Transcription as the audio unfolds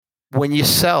when you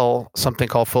sell something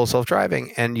called full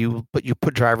self-driving and you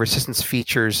put driver assistance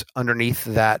features underneath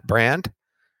that brand,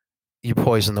 you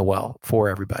poison the well for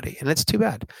everybody, and it's too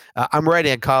bad. I'm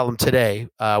writing a column today,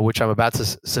 which I'm about to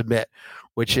submit,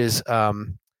 which is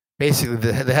basically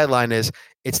the headline is,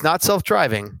 "It's not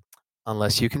self-driving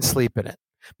unless you can sleep in it."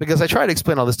 Because I tried to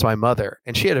explain all this to my mother,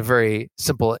 and she had a very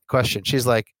simple question. She's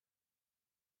like,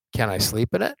 "Can I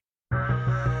sleep in it?"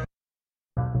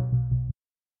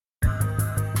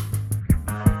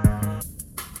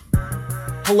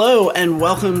 Hello and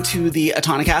welcome to the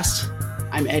Autonocast.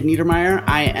 I'm Ed Niedermeyer.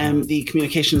 I am the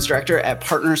Communications Director at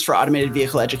Partners for Automated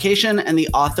Vehicle Education and the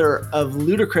author of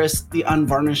Ludicrous, the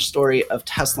Unvarnished Story of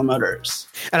Tesla Motors.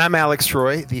 And I'm Alex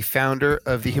Roy, the founder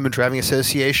of the Human Driving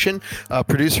Association,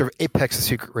 producer of Apex: The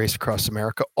Secret Race Across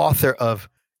America, author of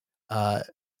The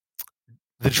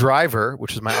Driver,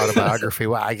 which is my autobiography.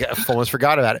 Wow, I almost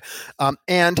forgot about it.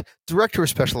 And Director of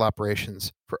Special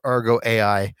Operations for Argo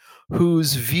AI,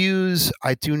 whose views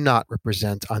I do not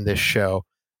represent on this show,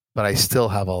 but I still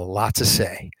have a lot to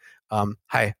say.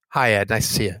 Hi, Ed. Nice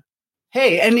to see you.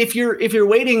 Hey, and if you're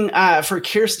waiting for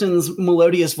Kirsten's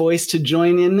melodious voice to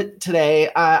join in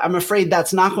today, I'm afraid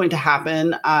that's not going to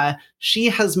happen. She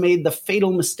has made the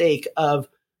fatal mistake of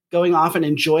going off and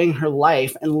enjoying her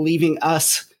life and leaving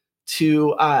us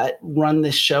to run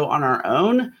this show on our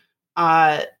own.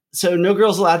 So no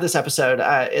girls allowed this episode.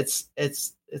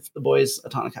 It's the boys'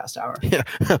 Autonocast hour. Yeah,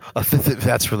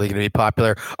 that's really going to be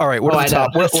popular. All right, what are the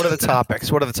topics? What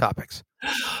are the topics?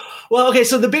 Well, okay,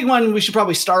 so the big one we should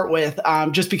probably start with,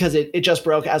 just because it just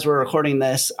broke as we're recording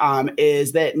this,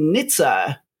 is that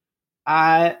NHTSA.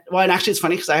 Well, and actually, it's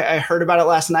funny because I heard about it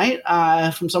last night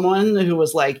from someone who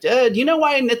was like, "Do you know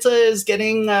why NHTSA is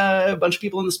getting a bunch of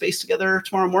people in the space together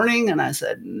tomorrow morning?" And I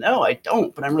said, "No, I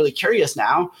don't, but I'm really curious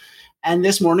now." And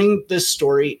this morning, this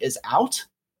story is out.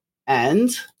 And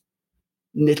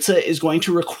NHTSA is going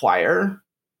to require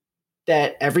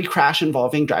that every crash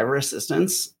involving driver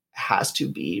assistance has to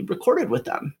be recorded with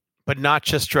them. But not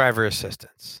just driver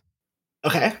assistance.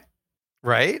 Okay.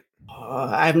 Right?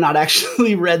 I have not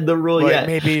actually read the rule yet.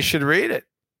 Maybe you should read it.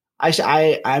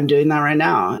 I'm doing that right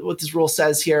now. What this rule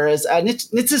says here is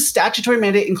NHTSA's statutory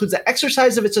mandate includes the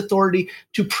exercise of its authority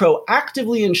to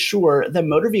proactively ensure that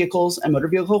motor vehicles and motor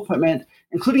vehicle equipment,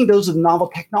 including those with novel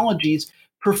technologies,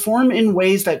 perform in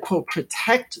ways that, quote,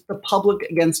 protect the public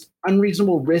against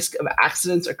unreasonable risk of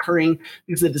accidents occurring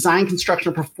because of the design,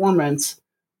 construction, or performance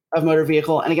of motor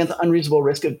vehicle and against the unreasonable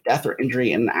risk of death or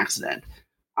injury in an accident.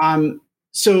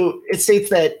 So it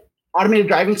states that automated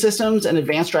driving systems and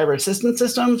advanced driver assistance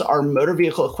systems are motor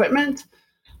vehicle equipment.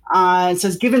 It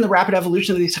says, given the rapid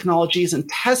evolution of these technologies and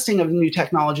testing of new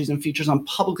technologies and features on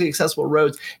publicly accessible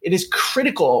roads, it is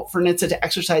critical for NHTSA to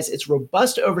exercise its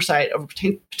robust oversight over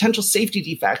potential safety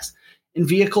defects in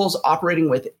vehicles operating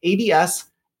with ADS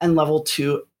and level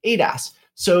 2 ADAS.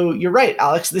 So you're right,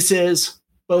 Alex, this is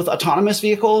both autonomous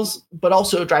vehicles, but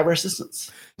also driver assistance.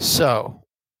 So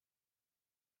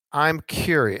I'm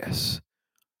curious,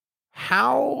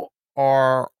 how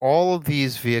are all of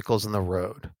these vehicles on the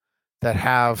road that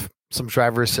have some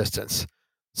driver assistance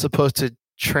supposed to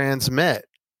transmit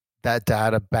that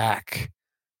data back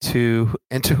to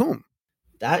whom?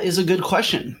 That is a good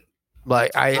question.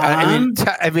 Like,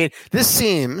 I mean, this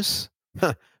seems,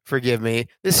 forgive me,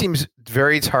 this seems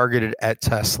very targeted at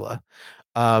Tesla,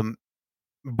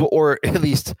 or at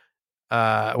least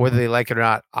whether they like it or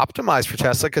not, optimized for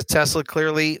Tesla, because Tesla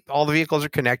clearly all the vehicles are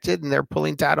connected and they're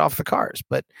pulling data off the cars,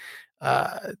 but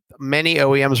many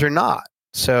OEMs are not.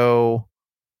 So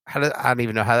I don't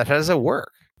even know how does that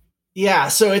work? Yeah,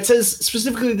 so it says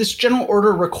specifically this general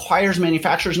order requires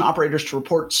manufacturers and operators to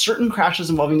report certain crashes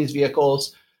involving these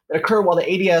vehicles that occur while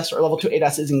the ADS or level 2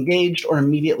 ADAS is engaged or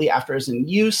immediately after it's in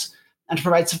use, and to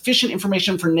provide sufficient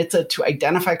information for NHTSA to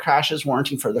identify crashes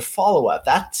warranting further follow-up.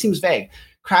 That seems vague.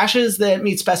 Crashes that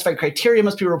meet specified criteria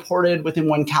must be reported within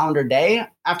 1 calendar day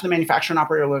after the manufacturer and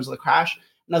operator learns of the crash.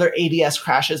 And other ADS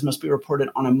crashes must be reported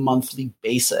on a monthly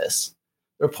basis.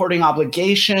 The reporting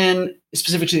obligation is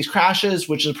specific to these crashes,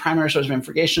 which is a primary source of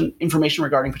information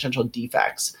regarding potential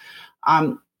defects.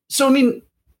 So, I mean,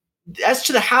 as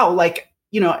to the how, like,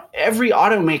 every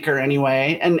automaker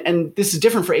anyway, and this is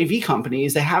different for AV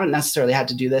companies, they haven't necessarily had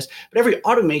to do this, but every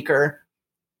automaker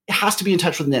has to be in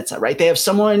touch with NHTSA, right? They have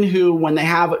someone who, when they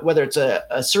have, whether it's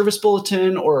a service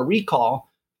bulletin or a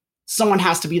recall, someone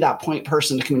has to be that point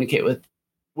person to communicate with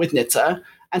NHTSA.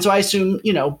 And so I assume,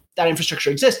 that infrastructure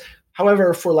exists.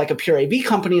 However, for like a pure AV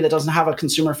company that doesn't have a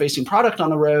consumer-facing product on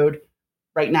the road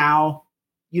right now,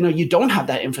 you don't have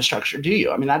that infrastructure, do you?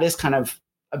 I mean, that is kind of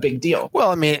a big deal.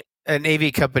 Well, I mean, an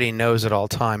AV company knows at all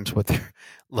times what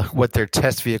their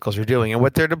test vehicles are doing and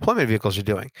what their deployment vehicles are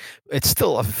doing. It's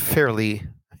still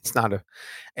it's not a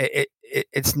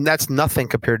that's nothing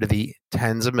compared to the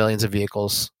tens of millions of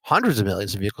vehicles, hundreds of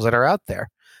millions of vehicles that are out there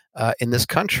in this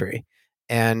country.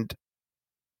 And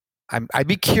I'd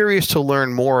be curious to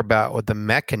learn more about what the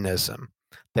mechanism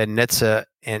that NHTSA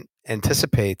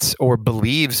anticipates or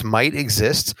believes might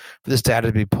exist for this data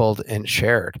to be pulled and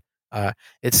shared.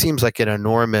 It seems like an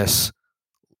enormous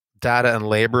data and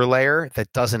labor layer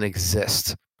that doesn't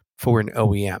exist for an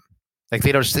OEM. Like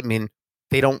they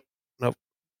don't know.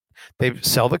 They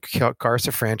sell the cars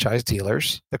to franchise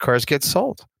dealers. The cars get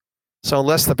sold. So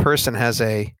unless the person has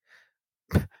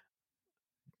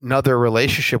another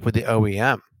relationship with the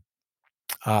OEM,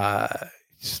 I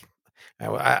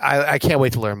can't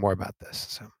wait to learn more about this.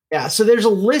 So. Yeah, so there's a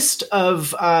list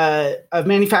of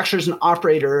manufacturers and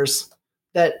operators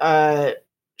that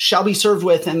shall be served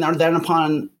with and are then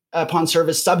upon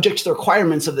service subject to the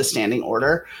requirements of the standing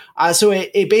order. So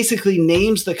it basically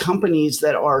names the companies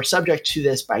that are subject to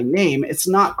this by name. It's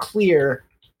not clear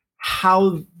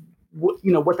how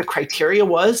what the criteria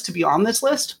was to be on this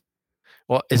list.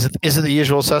 Well, is it the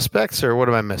usual suspects, or what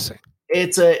am I missing?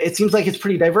 It seems like it's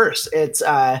pretty diverse. It's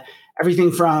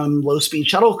everything from low speed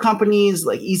shuttle companies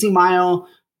like Easy Mile.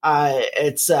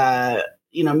 It's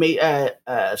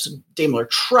Daimler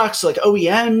Trucks, like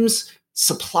OEMs,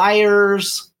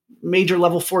 suppliers, major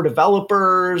level 4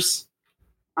 developers.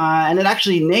 And it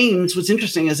actually names, what's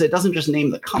interesting is it doesn't just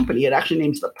name the company, it actually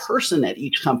names the person at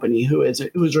each company who is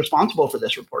responsible for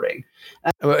this reporting.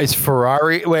 Is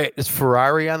Ferrari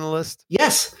on the list?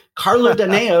 Yes. Carlo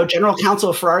Daneo, General Counsel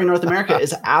of Ferrari North America,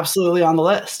 is absolutely on the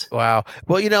list. Wow.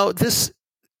 Well,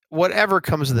 whatever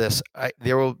comes of this,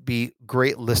 there will be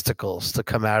great listicles to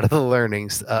come out of the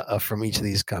learnings from each of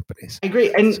these companies. I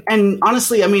agree. And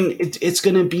honestly, I mean, it's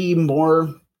going to be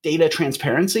more data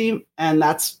transparency, and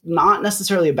that's not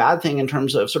necessarily a bad thing in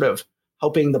terms of sort of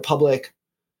helping the public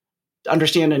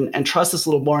understand and trust this a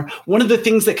little more. One of the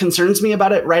things that concerns me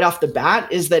about it right off the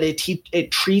bat is that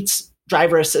it treats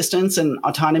driver assistance and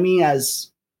autonomy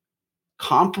as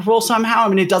comparable somehow. I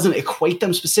mean, it doesn't equate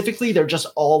them specifically. They're just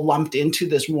all lumped into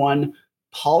this one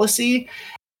policy.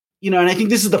 And I think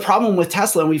this is the problem with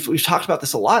Tesla. And we've talked about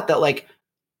this a lot, that like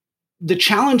the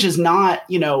challenge is not,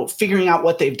 figuring out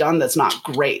what they've done that's not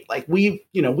great. Like we've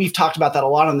talked about that a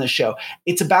lot on this show.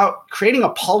 It's about creating a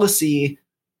policy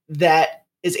that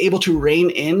is able to rein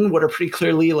in what are pretty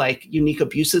clearly like unique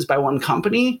abuses by one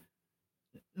company,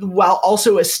 while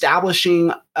also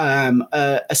establishing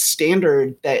a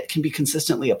standard that can be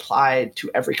consistently applied to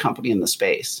every company in the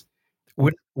space.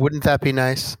 Wouldn't that be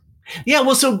nice? Yeah,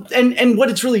 well, so and what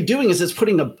it's really doing is it's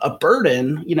putting a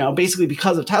burden, basically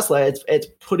because of Tesla, it's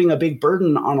putting a big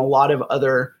burden on a lot of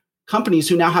other companies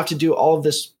who now have to do all of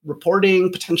this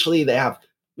reporting. Potentially, they have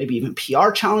maybe even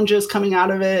PR challenges coming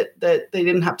out of it that they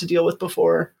didn't have to deal with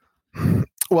before.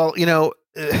 Well,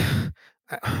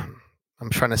 I'm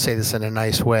trying to say this in a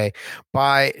nice way.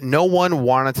 No one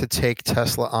wanted to take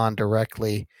Tesla on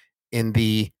directly in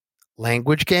the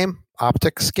language game,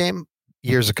 optics game,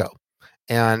 years ago.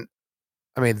 And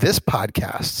I mean, this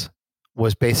podcast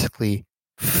was basically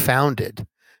founded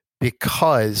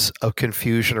because of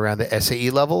confusion around the SAE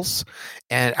levels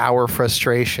and our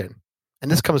frustration.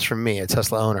 And this comes from me, a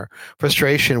Tesla owner,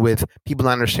 frustration with people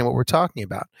not understanding what we're talking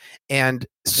about. And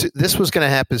so this was going to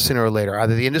happen sooner or later.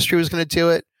 Either the industry was going to do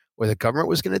it or the government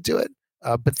was going to do it.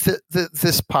 But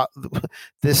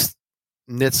this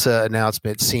NHTSA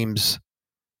announcement seems,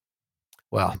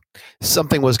 well,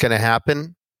 something was going to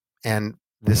happen, and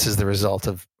this is the result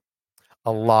of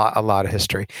a lot of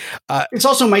history. It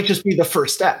also might just be the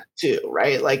first step too,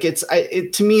 right? Like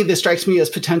to me, this strikes me as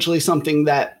potentially something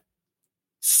that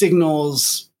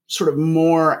signals sort of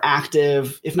more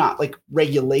active, if not like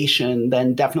regulation,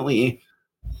 then definitely.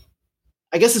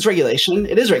 I guess it's regulation.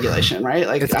 It is regulation, right?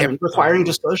 Like requiring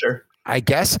disclosure. I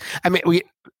guess. Something.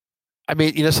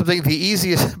 The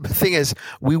easiest thing is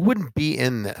we wouldn't be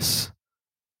in this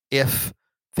if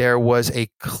there was a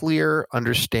clear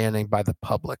understanding by the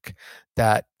public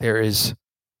that there is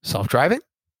self-driving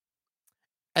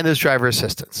and there's driver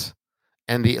assistance,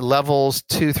 and the levels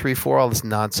 2, 3, 4, all this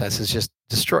nonsense is just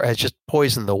has just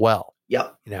poisoned the well.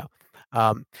 Yep.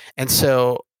 And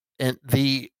so, and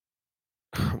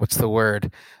what's the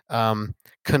word?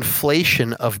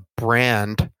 Conflation of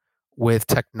brand with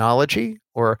technology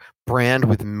or brand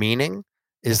with meaning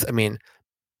is,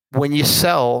 when you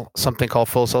sell something called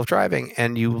full self-driving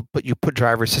and you put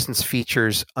driver assistance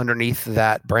features underneath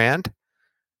that brand,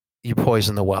 you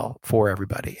poison the well for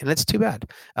everybody. And it's too bad.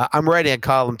 I'm writing a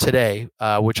column today,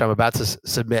 which I'm about to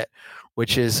submit,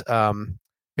 which is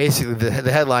basically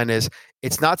the headline is,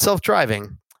 "It's not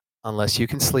self-driving unless you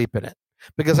can sleep in it."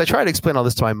 Because I tried to explain all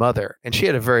this to my mother, and she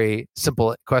had a very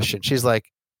simple question. She's like,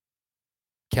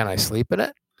 "Can I sleep in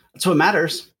it?" That's what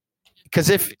matters. Because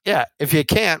if you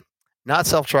can't, not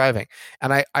self-driving.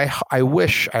 And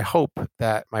I hope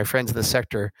that my friends in the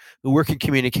sector who work in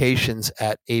communications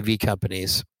at AV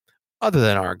companies, other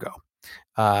than Argo,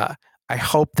 I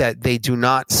hope that they do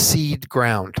not cede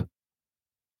ground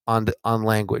on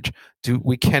language.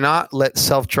 We cannot let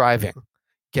self-driving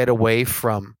get away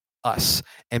from us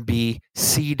and be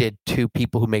ceded to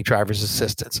people who make driver's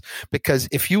assistance. Because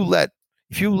if you let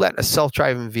a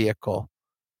self-driving vehicle,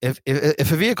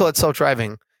 if a vehicle that's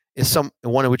self-driving is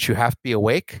one in which you have to be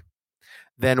awake,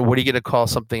 then what are you going to call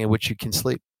something in which you can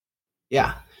sleep?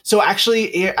 Yeah. So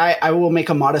actually, I will make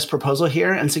a modest proposal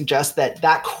here and suggest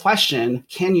that question,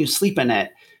 can you sleep in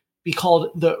it, be called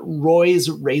the Roy's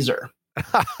Razor.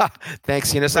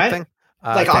 Thanks. You know something?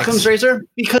 Right? Like Occam's razor,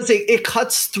 because it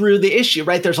cuts through the issue,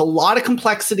 right? There's a lot of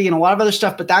complexity and a lot of other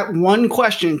stuff, but that one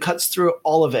question cuts through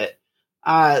all of it.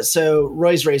 So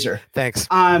Roy's Razor. Thanks.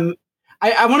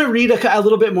 I want to read a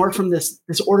little bit more from this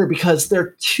order, because there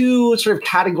are two sort of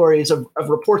categories of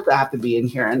reports that have to be in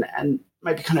here, and it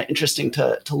might be kind of interesting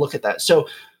to look at that. So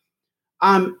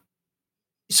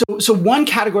one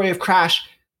category of crash,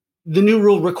 the new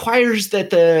rule requires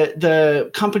that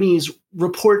the companies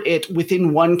report it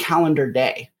within one calendar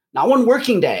day, not one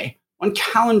working day, one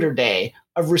calendar day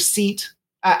of receipt,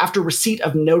 after receipt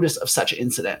of notice of such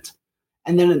incident,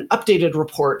 and then an updated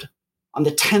report on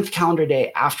the 10th calendar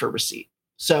day after receipt.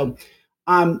 So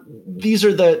these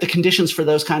are the conditions for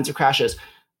those kinds of crashes.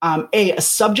 A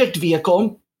subject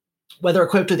vehicle, whether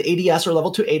equipped with ADS or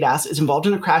level 2 ADAS, is involved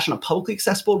in a crash on a publicly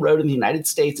accessible road in the United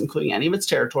States, including any of its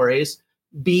territories.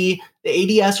 B,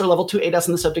 the ADS or level 2 ADAS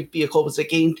in the subject vehicle was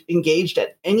engaged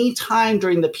at any time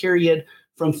during the period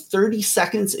from 30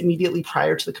 seconds immediately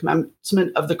prior to the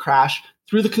commencement of the crash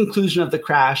through the conclusion of the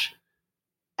crash.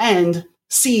 And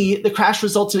C, the crash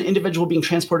results in an individual being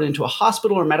transported into a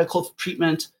hospital or medical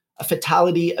treatment, a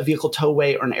fatality, a vehicle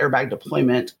towaway, or an airbag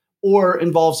deployment, or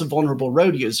involves a vulnerable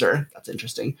road user. That's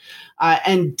interesting.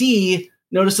 And D,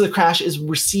 notice of the crash is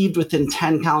received within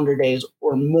 10 calendar days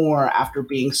or more after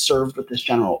being served with this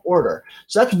general order.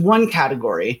 So that's one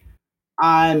category.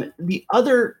 The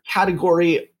other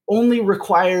category only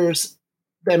requires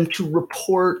them to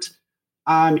report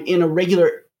in a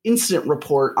regular incident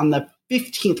report on the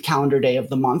 15th calendar day of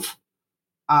the month,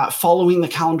 following the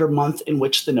calendar month in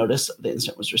which the notice of the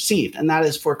incident was received. And that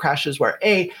is for crashes where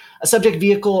a subject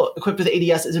vehicle equipped with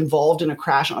ADS is involved in a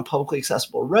crash on a publicly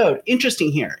accessible road. Interesting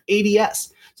here,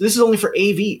 ADS. So this is only for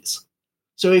AVs.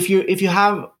 So if you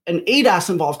have an ADAS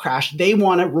involved crash, they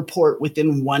want to report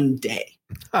within one day,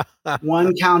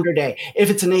 one calendar day. If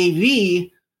it's an AV,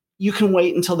 you can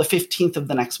wait until the 15th of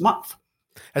the next month.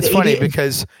 That's funny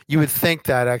because you would think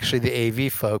that actually the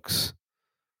AV folks,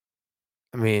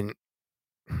 I mean,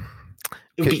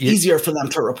 it would be easier for them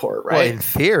to report, right? Well, in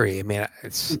theory, I mean,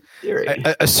 it's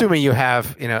assuming you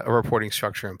have a reporting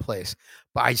structure in place.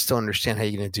 But I just don't understand how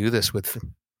you're going to do this with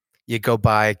you go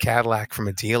buy a Cadillac from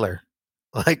a dealer.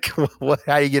 Like, what?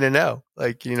 How are you going to know?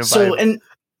 Like, your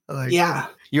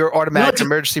automatic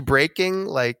emergency braking,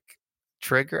 like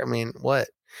trigger. I mean, what?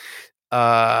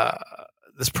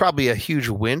 There's probably a huge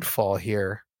windfall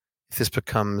here if this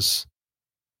becomes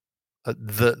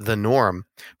the norm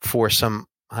for some,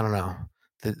 I don't know,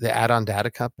 the add-on data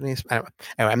companies. Anyway,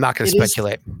 I'm not going to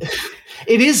speculate.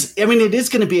 It is. I mean, it is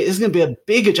going to be a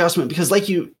big adjustment because, like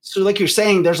you're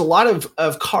saying, there's a lot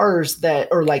of cars that,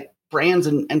 or like brands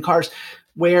and cars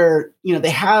where they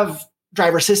have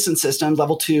driver assistance systems,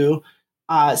 level 2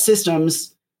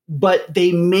 systems, but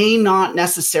they may not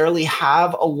necessarily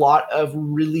have a lot of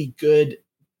really good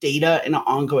data in an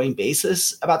ongoing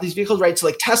basis about these vehicles, right? So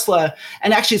like Tesla,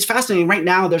 and actually it's fascinating. Right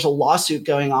now, there's a lawsuit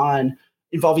going on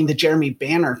involving the Jeremy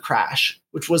Banner crash,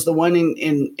 which was the one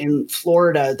in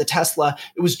Florida, the Tesla.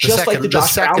 It was just like the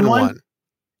Josh Brown one.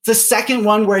 It's the second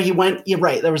one where he went, you're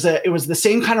right. It was the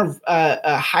same kind of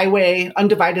highway,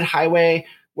 undivided highway,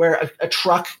 where a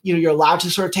truck, you're allowed to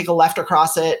sort of take a left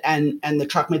across it, and the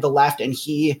truck made the left, and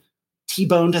he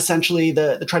T-boned essentially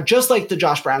the truck, just like the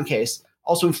Josh Brown case,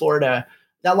 also in Florida.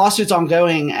 That lawsuit's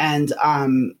ongoing, and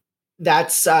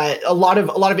that's a lot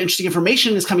of interesting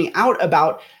information is coming out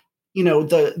about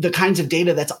the kinds of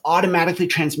data that's automatically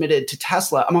transmitted to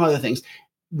Tesla, among other things,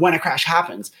 when a crash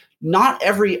happens. Not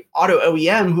every auto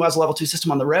OEM who has a level 2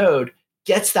 system on the road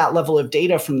gets that level of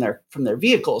data from their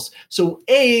vehicles. So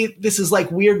this is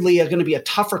like weirdly going to be a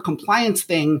tougher compliance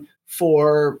thing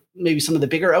for maybe some of the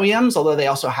bigger OEMs, although they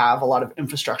also have a lot of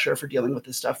infrastructure for dealing with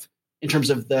this stuff in terms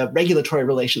of the regulatory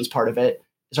relations part of it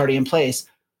is already in place.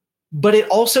 But it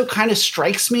also kind of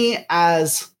strikes me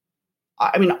as,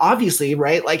 I mean, obviously,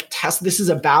 right? Like this is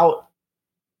about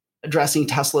addressing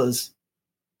Tesla's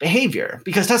behavior,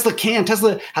 because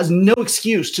Tesla has no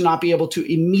excuse to not be able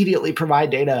to immediately provide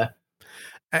data.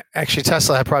 Actually,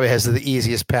 Tesla probably has the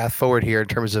easiest path forward here in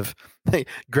terms of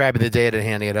grabbing the data and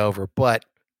handing it over. But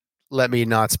let me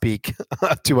not speak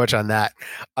too much on that.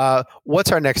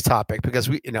 What's our next topic? Because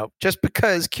just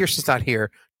because Kirsten's not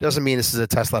here doesn't mean this is a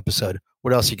Tesla episode.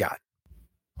 What else you got?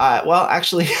 Well,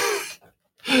 actually,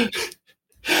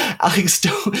 Alex,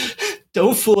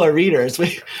 don't fool our readers.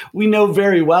 We know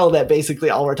very well that basically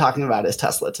all we're talking about is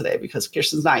Tesla today, because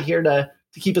Kirsten's not here to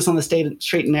keep us on the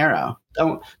straight and narrow.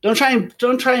 Don't try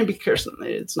and be Kirsten.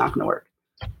 It's not going to work.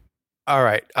 All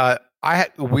right.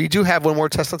 We do have one more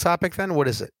Tesla topic then. What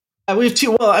is it? We have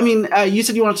two. Well, I mean, you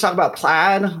said you wanted to talk about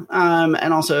Plaid,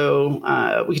 and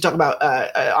also we could talk about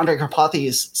Andrej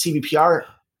Karpathy's CVPR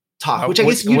talk, which I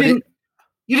guess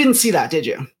you didn't see that, did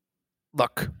you?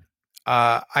 Look,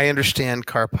 I understand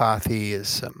Karpathy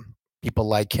is people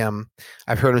like him.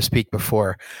 I've heard him speak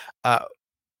before, but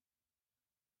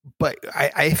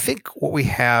I think what we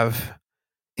have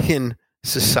in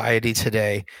society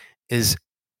today is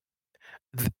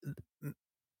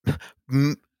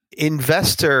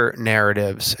investor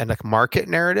narratives and like market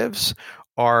narratives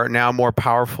are now more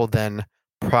powerful than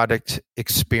product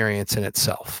experience in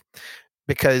itself.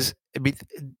 Because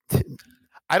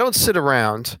I don't sit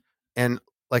around and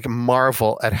like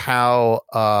marvel at how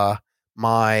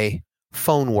my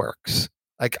phone works.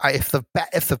 Like if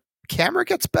the camera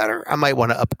gets better, I might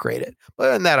want to upgrade it. But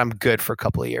other than that, I'm good for a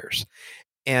couple of years.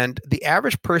 And the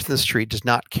average person in the street does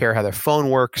not care how their phone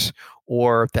works,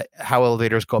 or how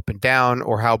elevators go up and down,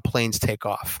 or how planes take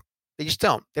off. They just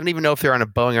don't. They don't even know if they're on a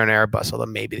Boeing or an Airbus, although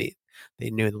maybe they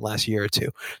knew in the last year or two.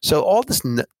 So all this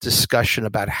discussion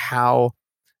about how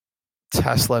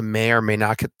Tesla may or may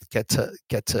not get to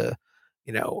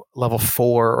level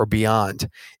 4 or beyond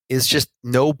is just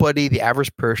nobody, the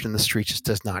average person in the street, just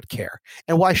does not care.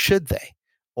 And why should they?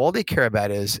 All they care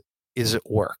about is it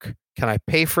work? Can I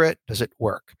pay for it? Does it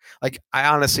work? Like, I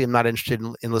honestly am not interested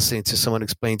in listening to someone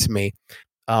explain to me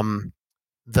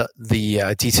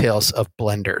the details of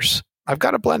blenders. I've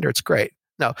got a blender. It's great.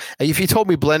 No, if you told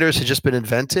me blenders had just been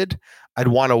invented, I'd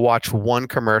want to watch one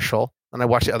commercial, and I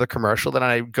watch the other commercial, then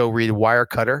I go read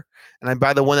Wirecutter, and I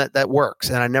buy the one that works,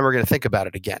 and I'm never going to think about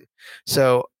it again.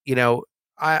 So,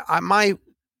 my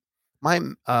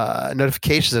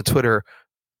notifications on Twitter,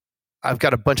 I've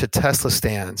got a bunch of Tesla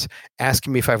stands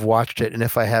asking me if I've watched it and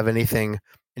if I have any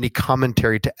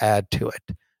commentary to add to it.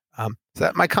 So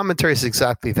that my commentary is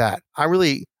exactly that.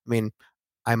 I'm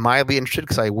mildly interested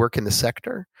because I work in the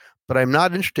sector, but I'm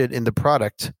not interested in the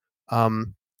product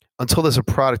until there's a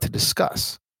product to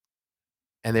discuss,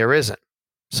 and there isn't.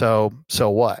 So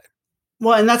what?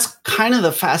 Well, and that's kind of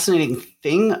the fascinating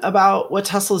thing about what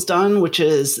Tesla's done, which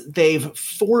is they've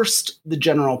forced the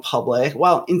general public,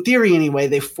 well, in theory anyway,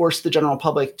 they've forced the general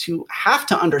public to have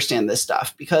to understand this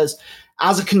stuff, because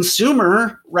as a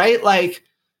consumer, right, like,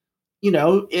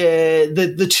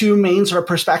 the two main sort of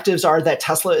perspectives are that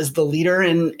Tesla is the leader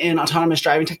in autonomous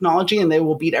driving technology and they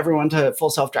will beat everyone to full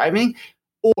self-driving,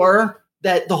 or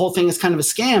that the whole thing is kind of a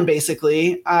scam,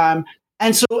 basically.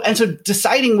 And so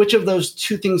deciding which of those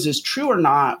two things is true or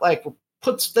not, like,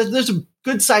 there's a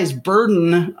good sized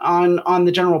burden on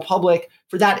the general public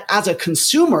for that as a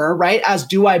consumer, right? As,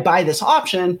 do I buy this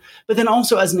option? But then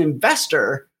also as an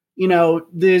investor,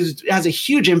 it has a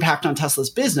huge impact on Tesla's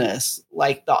business.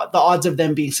 Like the odds of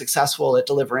them being successful at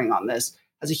delivering on this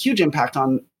has a huge impact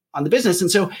on the business. And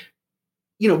so,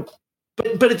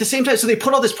 but at the same time, so they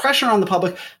put all this pressure on the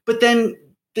public, but then,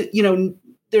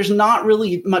 there's not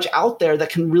really much out there that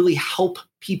can really help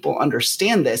people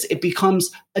understand this. It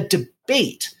becomes a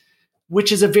debate,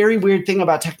 which is a very weird thing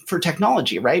about for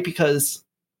technology, right? Because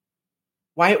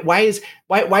why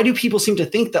do people seem to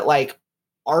think that, like,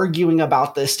 arguing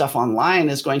about this stuff online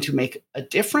is going to make a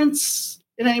difference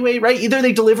in any way, right? Either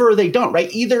they deliver or they don't,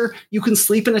 right? Either you can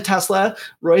sleep in a Tesla,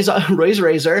 Roy's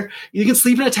Razor, you can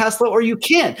sleep in a Tesla, or you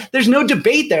can't. There's no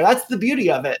debate there. That's the beauty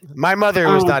of it. My mother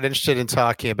was not interested in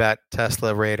talking about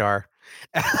Tesla radar.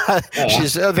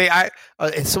 She's and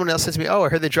someone else said to me, I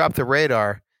heard they dropped the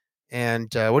radar.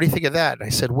 And what do you think of that? And I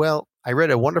said, well, I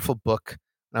read a wonderful book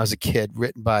when I was a kid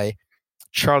written by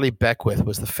Charlie Beckwith,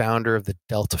 was the founder of the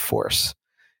Delta Force.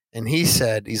 And he's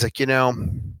like,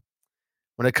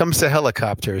 when it comes to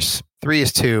helicopters, 3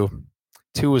 is 2,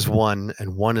 2 is 1,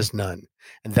 and 1 is none.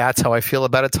 And that's how I feel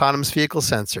about autonomous vehicle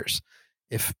sensors.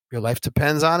 If your life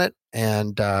depends on it,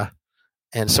 and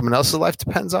and someone else's life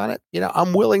depends on it,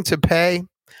 I'm willing to pay.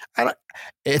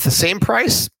 It's the same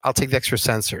price. I'll take the extra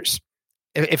sensors.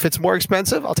 If it's more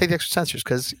expensive, I'll take the extra sensors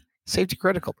because safety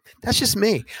critical. That's just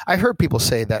me. I've heard people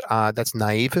say that that's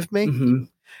naive of me.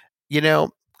 Mm-hmm.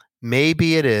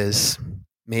 Maybe it is.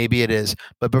 Maybe it is.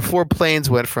 But before planes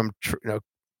went from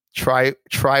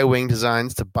tri-wing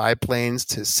designs to biplanes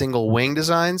to single wing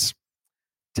designs,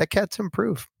 tech had to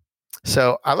improve.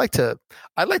 So I like to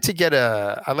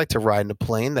ride in a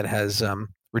plane that has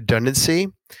redundancy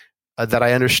that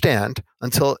I understand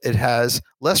until it has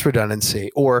less redundancy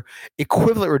or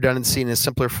equivalent redundancy in a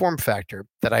simpler form factor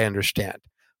that I understand.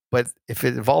 But if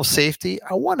it involves safety,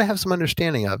 I want to have some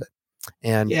understanding of it.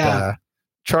 And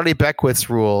Charlie Beckwith's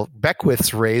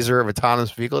razor of autonomous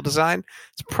vehicle design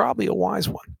is probably a wise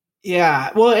one.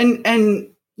 Yeah. Well, and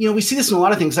we see this in a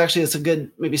lot of things. Actually, it's a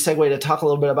good maybe segue to talk a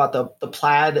little bit about the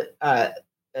Plaid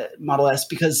Model S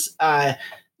because,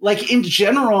 in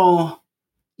general,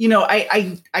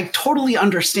 I totally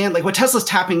understand what Tesla's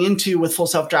tapping into with full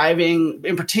self-driving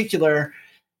in particular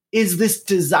is this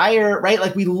desire,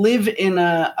 right? We live in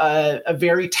a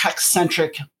very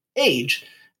tech-centric age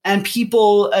and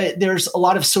people, there's a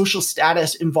lot of social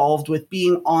status involved with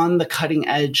being on the cutting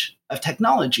edge of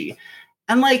technology.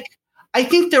 And I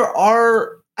think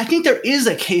there is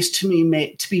a case to be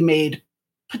made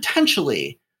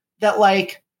potentially that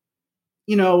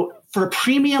for a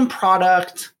premium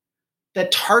product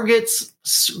that targets,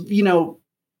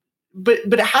 but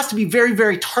it has to be very,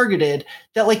 very targeted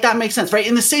that makes sense, right?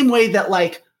 In the same way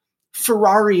that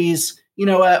Ferraris,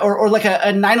 or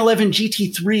a 911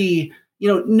 GT3,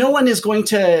 no one is going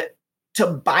to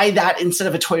buy that instead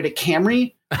of a Toyota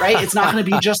Camry, right? It's not going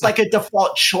to be just a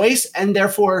default choice. And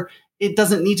therefore it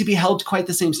doesn't need to be held to quite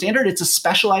the same standard. It's a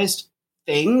specialized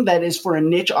thing that is for a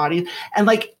niche audience. And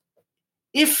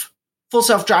if full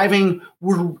self-driving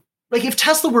were if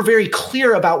Tesla were very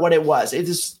clear about what it was, it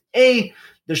is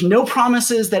there's no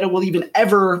promises that it will even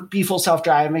ever be full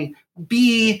self-driving.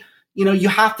 B, you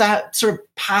have to sort of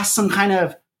pass some kind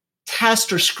of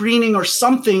test or screening or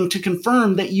something to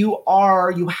confirm that you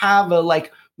have a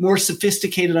more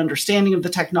sophisticated understanding of the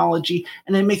technology.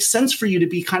 And it makes sense for you to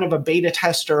be kind of a beta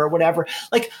tester or whatever.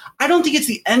 I don't think it's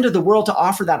the end of the world to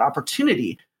offer that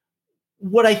opportunity.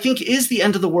 What I think is the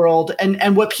end of the world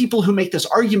and what people who make this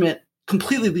argument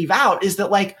completely leave out is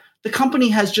that the company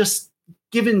has just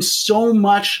given so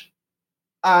much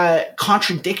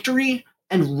contradictory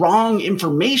and wrong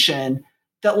information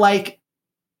that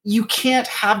you can't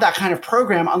have that kind of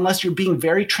program unless you're being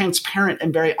very transparent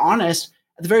and very honest,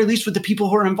 at the very least with the people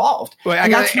who are involved.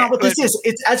 And that's not what this is.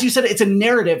 It's, as you said, it's a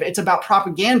narrative. It's about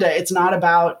propaganda. It's not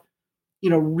about,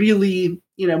 really,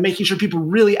 making sure people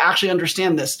really actually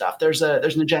understand this stuff. There's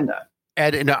an agenda.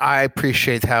 Ed, I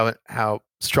appreciate how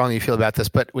strongly you feel about this,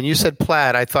 but when you said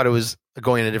Plaid, I thought it was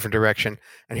going in a different direction.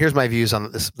 And here's my views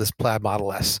on this Plaid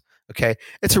Model S. Okay,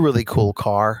 it's a really cool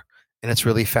car and it's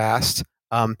really fast.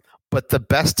 But the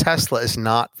best Tesla is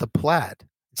not the Plaid.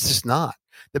 It's just not.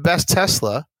 The best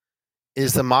Tesla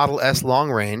is the Model S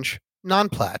long range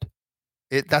non-Plaid.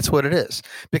 That's what it is.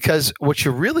 Because what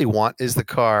you really want is the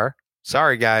car.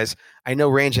 Sorry, guys. I know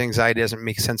range anxiety doesn't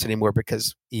make sense anymore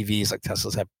because EVs like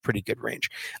Teslas have pretty good range.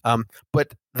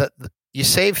 But you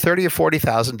save $30,000 or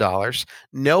 $40,000.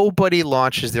 Nobody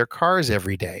launches their cars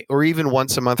every day, or even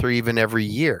once a month, or even every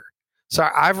year. So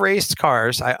I've raced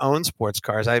cars. I own sports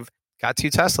cars. I've got 2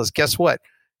 Teslas. Guess what?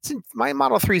 My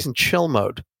Model 3 is in chill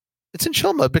mode. It's in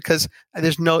chill mode because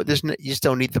there's no, you just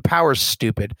don't need the power's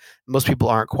stupid. Most people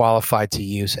aren't qualified to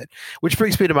use it, which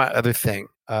brings me to my other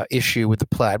issue with the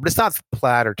Plaid. But it's not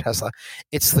Plaid or Tesla.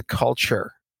 It's the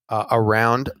culture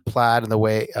around Plaid and the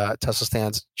way Tesla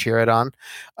stands cheer it on.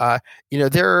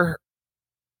 There's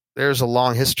a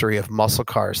long history of muscle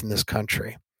cars in this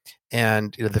country,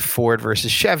 and the Ford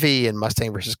versus Chevy and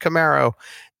Mustang versus Camaro,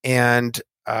 and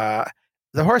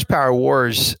the horsepower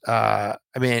wars.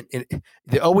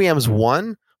 The OEMs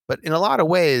won, but in a lot of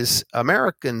ways,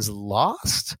 Americans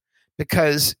lost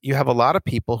because you have a lot of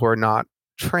people who are not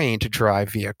trained to drive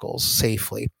vehicles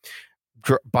safely,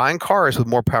 buying cars with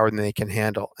more power than they can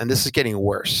handle. And this is getting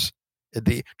worse.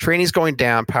 The training's going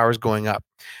down, power's going up.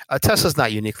 Tesla's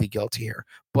not uniquely guilty here,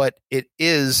 but it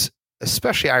is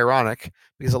especially ironic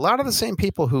because a lot of the same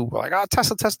people who were like,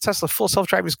 Tesla, full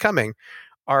self-driving is coming,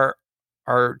 are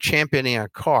championing a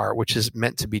car which is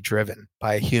meant to be driven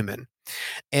by a human.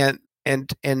 And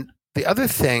the other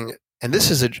thing, and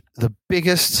this is the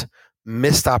biggest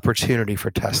missed opportunity for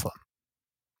Tesla.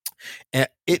 And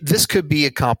this could be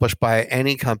accomplished by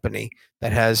any company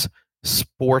that has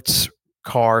sports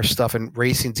car stuff and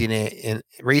racing in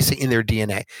their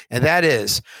DNA, and that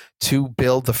is to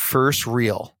build the first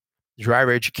real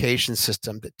driver education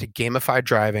system to gamify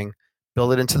driving,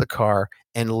 build it into the car,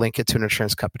 and link it to an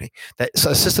insurance company. That's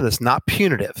a system that's not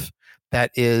punitive.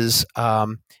 That is,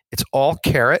 it's all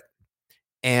carrot,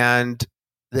 and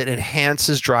that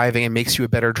enhances driving and makes you a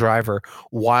better driver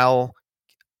while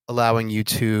allowing you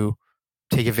to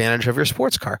take advantage of your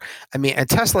sports car. I mean, and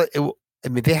Tesla,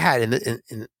 they had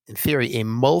in theory a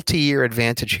multi-year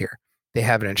advantage here. They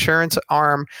have an insurance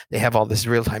arm. They have all this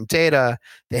real-time data.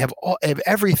 They have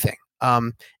everything,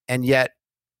 and yet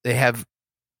they have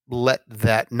let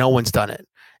that no one's done it.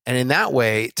 And in that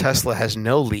way, Tesla has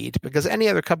no lead because any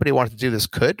other company wanted to do this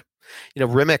could.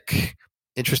 Rimac.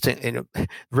 Interesting.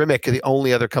 Rimac, the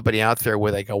only other company out there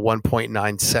with like a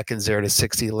 1.9 second 0 to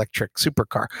 60 electric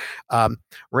supercar.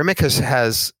 Rimac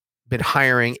has been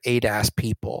hiring ADAS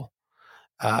people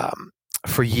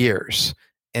for years,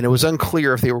 and it was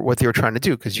unclear if what they were trying to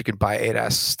do because you can buy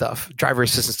ADAS stuff, driver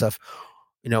assistance stuff,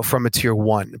 from a tier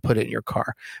 1 and put it in your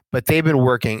car. But they've been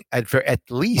working at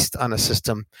least on a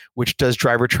system which does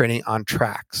driver training on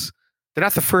tracks. They're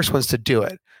not the first ones to do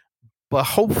it, but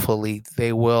hopefully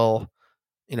they will.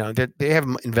 They have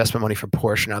investment money from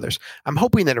Porsche and others. I'm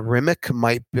hoping that Rimac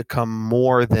might become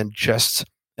more than just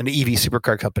an EV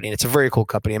supercar company. And it's a very cool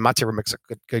company. And Mate Rimac's a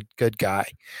good guy.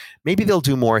 Maybe they'll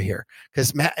do more here.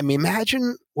 Because,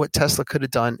 imagine what Tesla could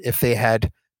have done if they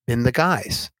had been the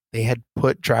guys. They had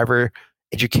put driver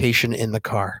education in the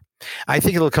car. I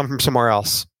think it'll come from somewhere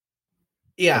else.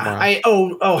 Yeah,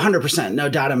 100%. No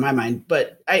doubt in my mind.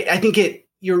 But I think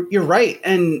you're right.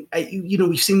 And,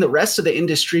 we've seen the rest of the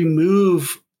industry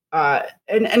move and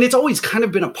it's always kind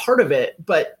of been a part of it.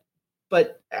 But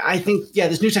I think,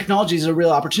 this new technology is a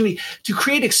real opportunity to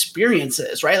create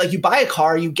experiences, right? Like you buy a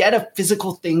car, you get a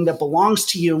physical thing that belongs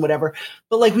to you and whatever.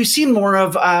 But like we've seen more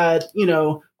of,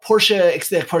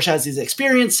 Porsche has these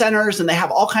experience centers and they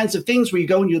have all kinds of things where you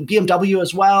go and you BMW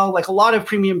as well. Like a lot of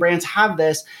premium brands have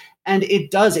this. And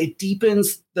it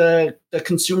deepens the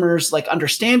consumer's like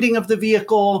understanding of the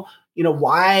vehicle,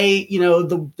 why,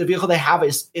 the vehicle they have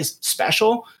is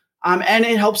special. And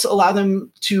it helps allow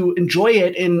them to enjoy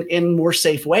it in more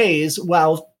safe ways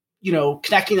while,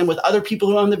 connecting them with other people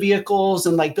who own the vehicles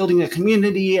and like building a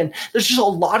community. And there's just a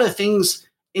lot of things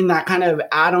in that kind of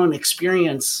add-on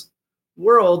experience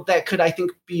world that could, I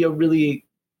think, be a really,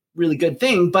 really good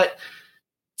thing. But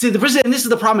see, and this is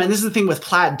the problem, and this is the thing with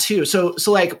Plaid too. So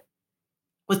like,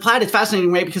 with Plaid, it's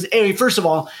fascinating, right? Because first of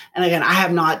all, and again, I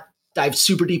have not dived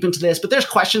super deep into this, but there's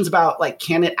questions about like,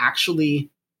 can it actually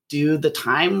do the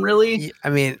time really? I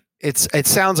mean, it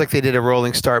sounds like they did a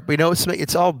rolling start, but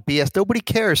it's all BS. Nobody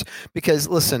cares because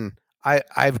listen,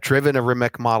 I've driven a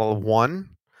Rimac Model 1,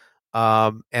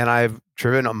 and I've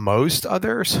driven most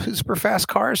other super fast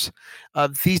cars.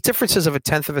 These differences of a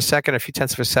tenth of a second, a few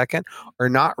tenths of a second, are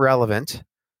not relevant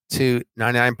to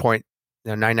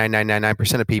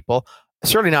 99.99999% of people.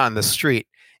 Certainly not on the street.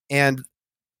 And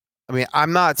I mean,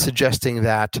 I'm not suggesting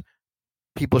that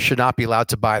people should not be allowed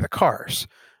to buy the cars.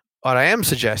 What I am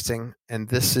suggesting, and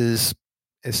this is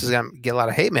going to get a lot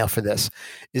of hate mail for this,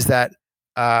 is that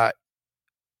there's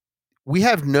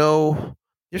no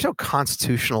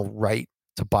constitutional right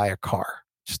to buy a car.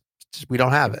 Just we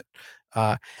don't have it.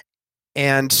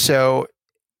 And so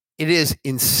it is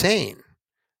insane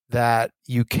that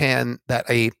a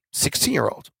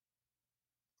 16-year-old,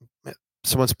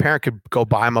 someone's parent could go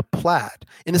buy them a Plaid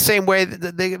in the same way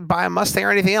that they can buy a Mustang or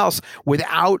anything else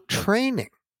without training.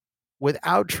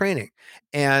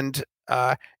 And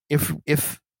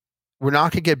if we're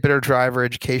not going to get better driver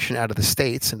education out of the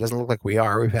States, and it doesn't look like we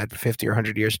are, we've had 50 or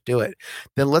 100 years to do it,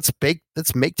 then let's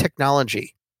make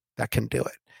technology that can do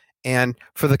it. And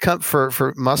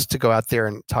for Musk to go out there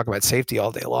and talk about safety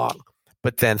all day long,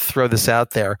 but then throw this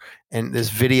out there, and there's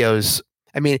videos.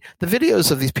 I mean, the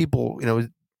videos of these people,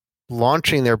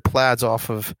 launching their Plaids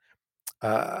off of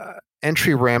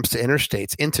entry ramps to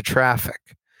interstates into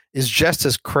traffic is just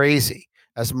as crazy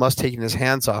as Musk taking his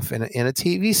hands off in a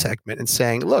TV segment and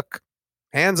saying, "Look,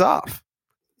 hands off."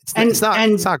 It's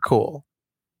not cool.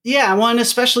 Yeah, well, and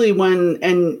especially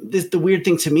the weird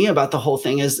thing to me about the whole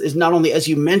thing is not only, as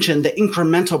you mentioned, the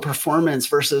incremental performance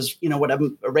versus, what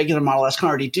a regular Model S can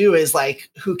already do is like,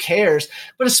 who cares?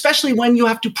 But especially when you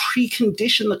have to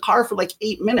precondition the car for like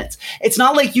 8 minutes. It's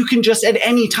not like you can just at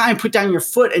any time put down your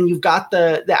foot and you've got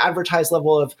the advertised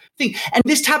level of thing. And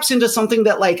this taps into something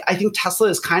that like, I think Tesla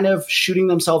is kind of shooting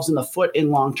themselves in the foot in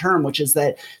long term, which is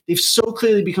that they've so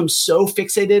clearly become so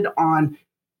fixated on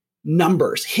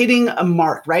numbers, hitting a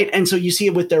mark, right? And so you see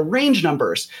it with their range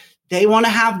numbers. They want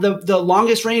to have the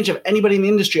longest range of anybody in the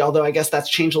industry, although I guess that's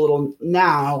changed a little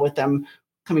now with them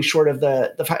coming short of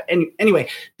anyway,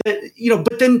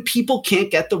 but then people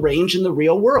can't get the range in the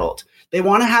real world. They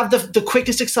want to have the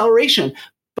quickest acceleration,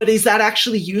 but is that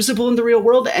actually usable in the real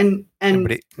world? And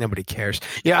nobody cares.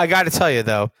 Yeah, I got to tell you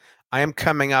though, I am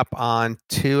coming up on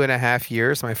 2.5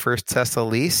 years, my first Tesla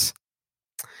lease,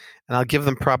 and I'll give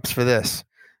them props for this.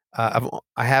 I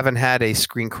haven't had a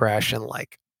screen crash in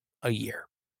like a year,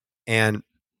 and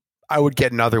I would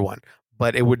get another one,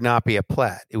 but it would not be a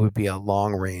Plaid. It would be a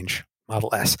long range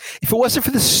Model S. If it wasn't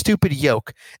for this stupid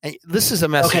yoke, and this is a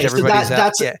message everybody's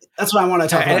that's what I want to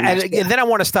talk about. And then I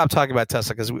want to stop talking about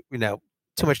Tesla because we know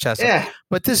too much Tesla. Yeah.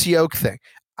 But this yoke thing,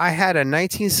 I had a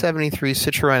 1973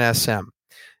 Citroen SM,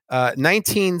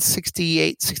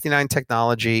 1968, 69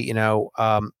 technology.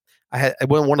 I had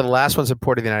one of the last ones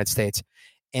imported to the United States,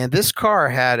 and this car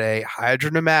had a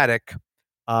hydropneumatic,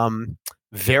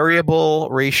 variable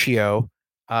ratio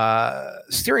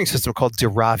steering system called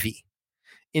Diravi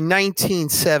in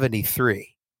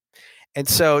 1973. And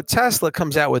so Tesla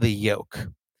comes out with a yoke.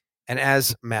 And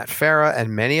as Matt Farah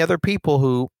and many other people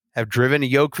who have driven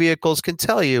yoke vehicles can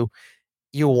tell you,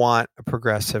 you want a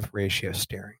progressive ratio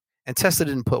steering. And Tesla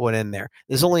didn't put one in there.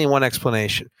 There's only one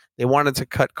explanation. They wanted to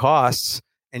cut costs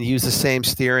and use the same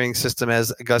steering system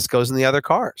as Gus goes in the other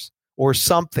cars or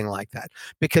something like that.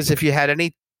 Because if you had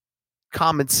any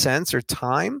common sense or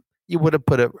time, you would have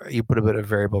put a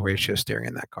variable ratio steering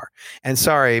in that car. And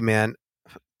sorry, man,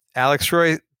 Alex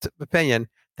Roy's opinion,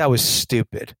 that was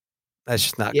stupid. That's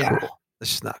just not cool.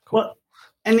 That's just not cool. Well,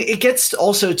 and it gets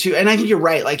also to, and I think you're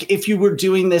right. Like if you were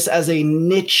doing this as a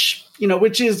niche,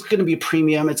 which is going to be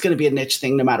premium, it's going to be a niche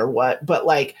thing no matter what. But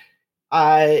like,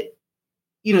 that's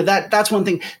one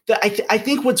thing that I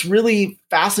think what's really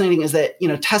fascinating is that,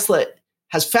 Tesla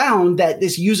has found that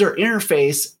this user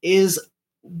interface is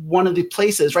one of the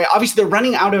places, right? Obviously they're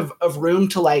running out of room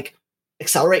to like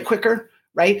accelerate quicker,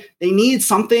 right? They need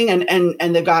something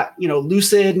and they've got,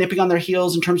 Lucid nipping on their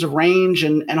heels in terms of range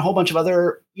and a whole bunch of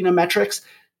other, metrics.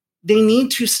 They need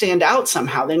to stand out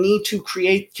somehow. They need to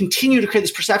continue to create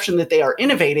this perception that they are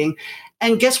innovating.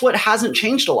 And guess what hasn't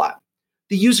changed a lot?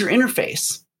 The user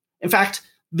interface. In fact,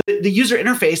 the user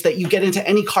interface that you get into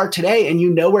any car today and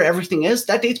where everything is,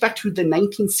 that dates back to the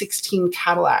 1916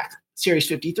 Cadillac Series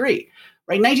 53.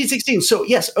 Right, 1916. So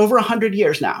yes, over 100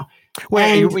 years now.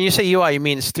 Wait, when you say UI, you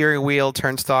mean steering wheel,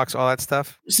 turn stalks, all that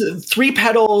stuff? So 3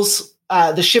 pedals,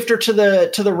 the shifter to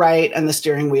the right, and the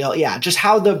steering wheel. Yeah, just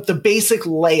how the basic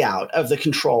layout of the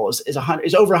controls is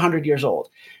over 100 years old.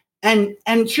 And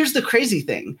here's the crazy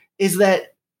thing: is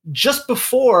that just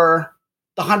before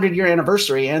the 100-year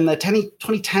anniversary and the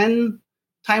 2010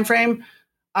 timeframe,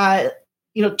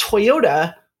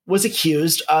 Toyota was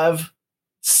accused of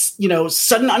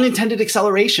sudden unintended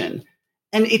acceleration.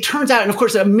 And it turns out, and of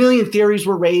course, a million theories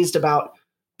were raised about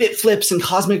bit flips and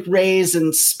cosmic rays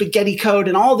and spaghetti code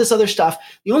and all this other stuff.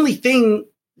 The only thing,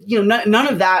 none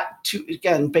of that,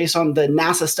 again, based on the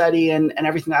NASA study and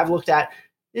everything I've looked at,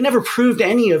 they never proved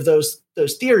any of those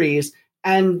theories.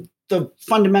 And the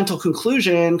fundamental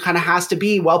conclusion kind of has to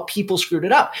be, well, people screwed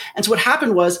it up. And so what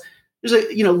happened was there's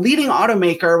a leading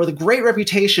automaker with a great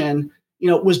reputation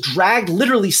was dragged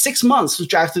literally 6 months, was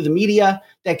dragged through the media.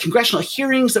 They had congressional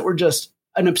hearings that were just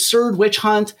an absurd witch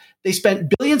hunt. They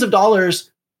spent billions of dollars,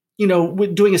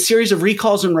 doing a series of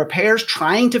recalls and repairs,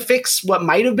 trying to fix what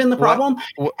might have been the problem.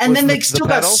 And then they still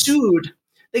got sued.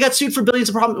 They got sued for billions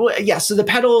of problems. Yeah. So the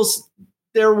pedals,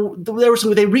 they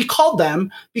recalled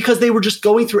them because they were just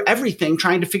going through everything,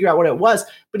 trying to figure out what it was.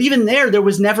 But even there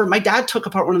was never, my dad took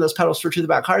apart one of those pedals for To the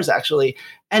About Cars, actually.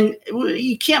 And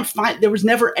you can't find, there was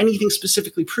never anything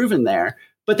specifically proven there.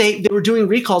 But they were doing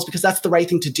recalls because that's the right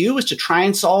thing to do, is to try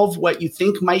and solve what you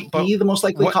think might be the most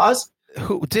likely cause.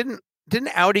 Who didn't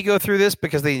Audi go through this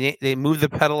because they moved the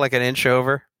pedal like an inch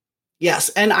over? Yes.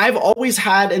 And I've always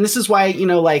had, and this is why,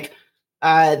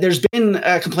 there's been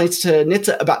complaints to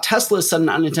NHTSA about Tesla's sudden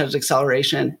unintended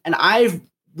acceleration, and I've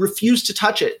refused to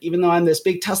touch it, even though I'm this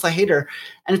big Tesla hater.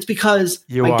 And it's because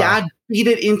dad beat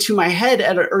it into my head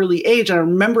at an early age. And I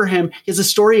remember him. He has a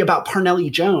story about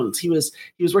Parnelli Jones. He was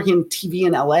working in TV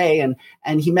in LA,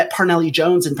 and he met Parnelli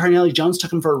Jones, and Parnelli Jones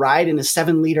took him for a ride in a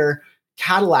 7-liter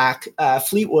Cadillac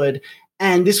Fleetwood.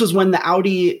 And this was when the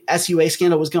Audi SUA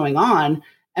scandal was going on.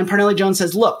 And Parnelli Jones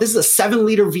says, look, this is a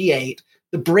 7-liter V8.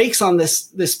 The brakes on this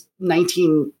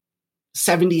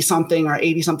 1970 something or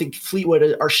 80 something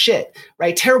Fleetwood are shit,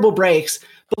 right? Terrible brakes.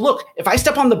 But look, if I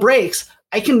step on the brakes,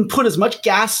 I can put as much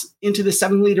gas into the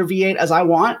 7-liter V8 as I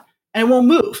want, and it won't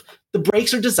move. The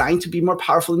brakes are designed to be more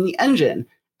powerful than the engine.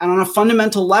 And on a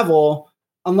fundamental level,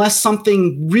 unless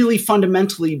something really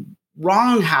fundamentally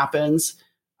wrong happens,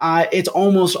 it's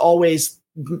almost always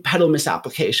pedal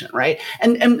misapplication, right?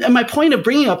 And my point of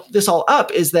bringing up this all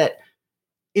up is that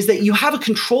you have a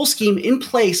control scheme in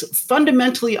place,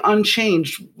 fundamentally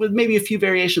unchanged, with maybe a few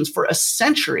variations for a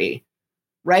century,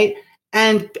 right?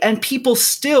 And people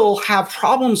still have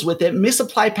problems with it,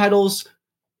 misapply pedals,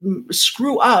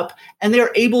 screw up, and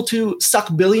they're able to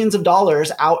suck billions of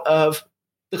dollars out of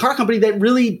the car company that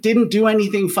really didn't do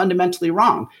anything fundamentally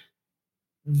wrong.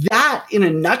 That, in a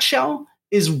nutshell,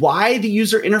 is why the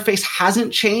user interface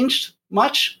hasn't changed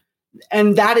much.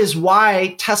 And that is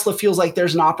why Tesla feels like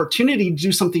there's an opportunity to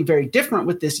do something very different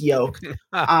with this yoke.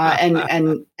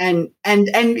 And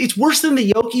it's worse than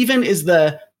the yoke even is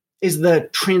the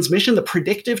transmission, the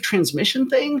predictive transmission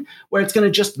thing, where it's going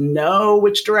to just know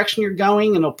which direction you're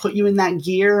going and it'll put you in that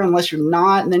gear unless you're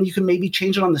not. And then you can maybe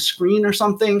change it on the screen or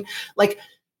something. Like,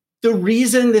 the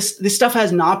reason this stuff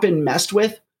has not been messed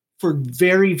with for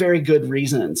very, very good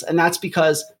reasons. And that's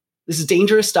because this is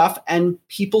dangerous stuff and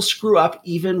people screw up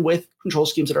even with control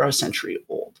schemes that are a century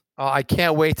old. Oh, I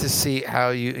can't wait to see how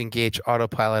you engage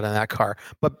autopilot on that car.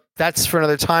 But that's for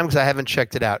another time because I haven't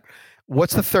checked it out.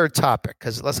 What's the third topic?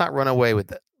 Because let's not run away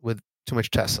with too much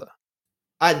Tesla.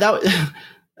 That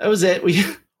was it. We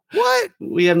have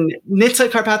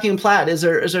NHTSA Carpathian Plaid. Is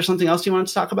there something else you wanted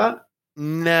to talk about?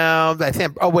 No, I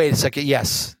think. Oh, wait a second.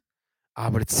 Yes.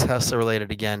 But it's Tesla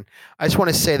related again. I just want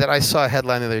to say that I saw a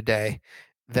headline the other day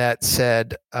that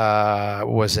said,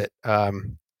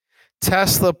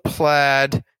 Tesla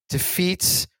Plaid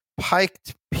defeats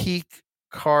Pikes Peak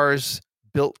cars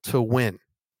built to win.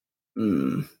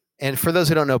 And for those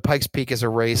who don't know, Pikes Peak is a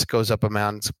race, goes up a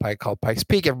mountain. It's called Pikes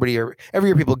Peak. Every year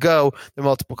people go. There are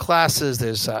multiple classes.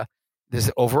 There's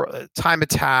over time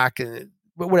attack and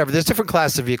whatever. There's different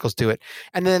classes of vehicles do it.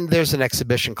 And then there's an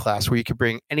exhibition class where you can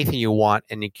bring anything you want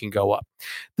and you can go up.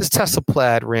 This Tesla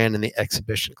Plaid ran in the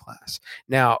exhibition class.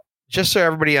 Now, just so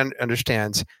everybody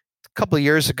understands, a couple of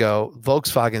years ago,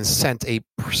 Volkswagen sent a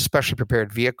specially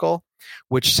prepared vehicle,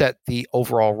 which set the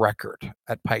overall record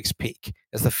at Pikes Peak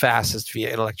as the fastest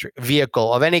electric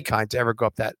vehicle of any kind to ever go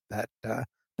up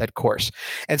that course.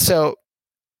 And so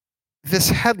this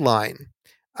headline,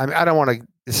 I don't want to.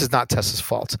 This is not Tesla's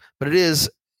fault, but it is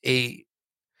an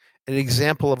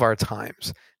example of our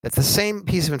times that the same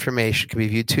piece of information can be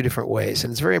viewed two different ways,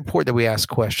 and it's very important that we ask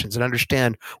questions and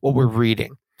understand what we're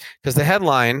reading. Because the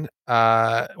headline,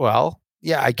 I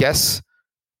guess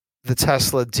the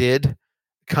Tesla did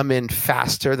come in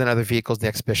faster than other vehicles in the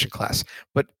exhibition class,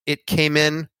 but it came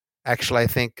in actually, I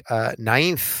think,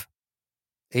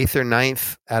 8th or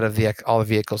 9th out of all the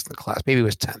vehicles in the class. Maybe it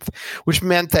was 10th, which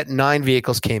meant that 9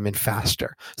 vehicles came in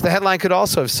faster. So the headline could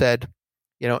also have said,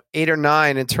 8 or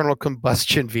 9 internal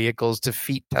combustion vehicles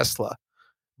defeat Tesla.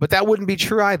 But that wouldn't be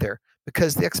true either,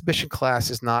 because the exhibition class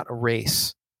is not a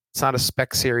race. It's not a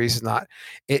spec series. It's not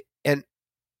it, and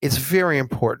it's very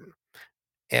important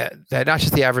that not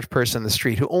just the average person on the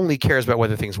street who only cares about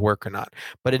whether things work or not,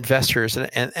 but investors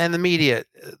and the media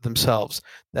themselves,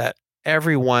 that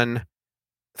everyone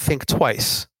think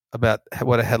twice about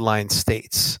what a headline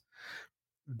states,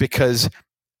 because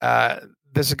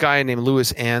there's a guy named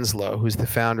Louis Anslow who's the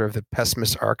founder of the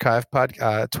Pessimist Archive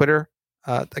Twitter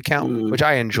account, which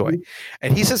I enjoy,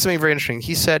 and he said something very interesting.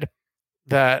 He said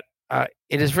that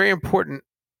it is very important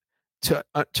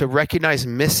to recognize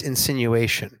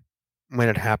misinsinuation when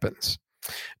it happens.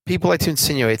 People like to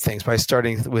insinuate things by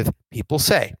starting with "people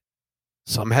say,"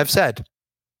 "some have said,"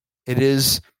 It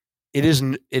is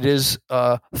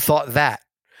thought that.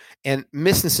 And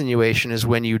misinsinuation is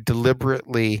when you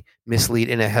deliberately mislead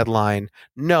in a headline,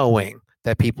 knowing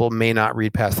that people may not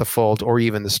read past the fold or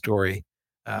even the story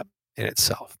in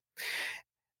itself.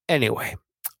 Anyway,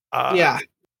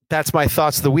 that's my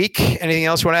thoughts of the week. Anything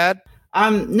else you want to add?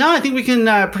 No, I think we can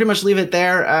pretty much leave it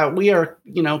there. We are,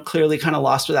 clearly kind of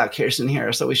lost without Kirsten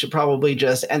here, so we should probably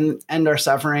just end our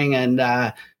suffering and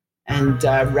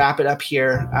wrap it up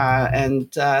here.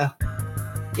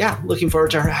 Looking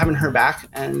forward to having her back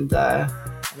and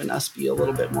having us be a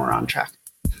little bit more on track.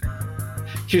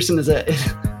 Kirsten is a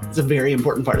very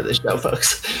important part of this show,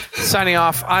 folks. Signing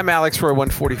off, I'm Alex Roy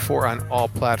 144 on all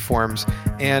platforms,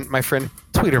 and my friend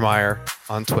Tweetermeyer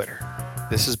on Twitter.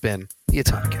 This has been the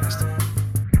Atomicast.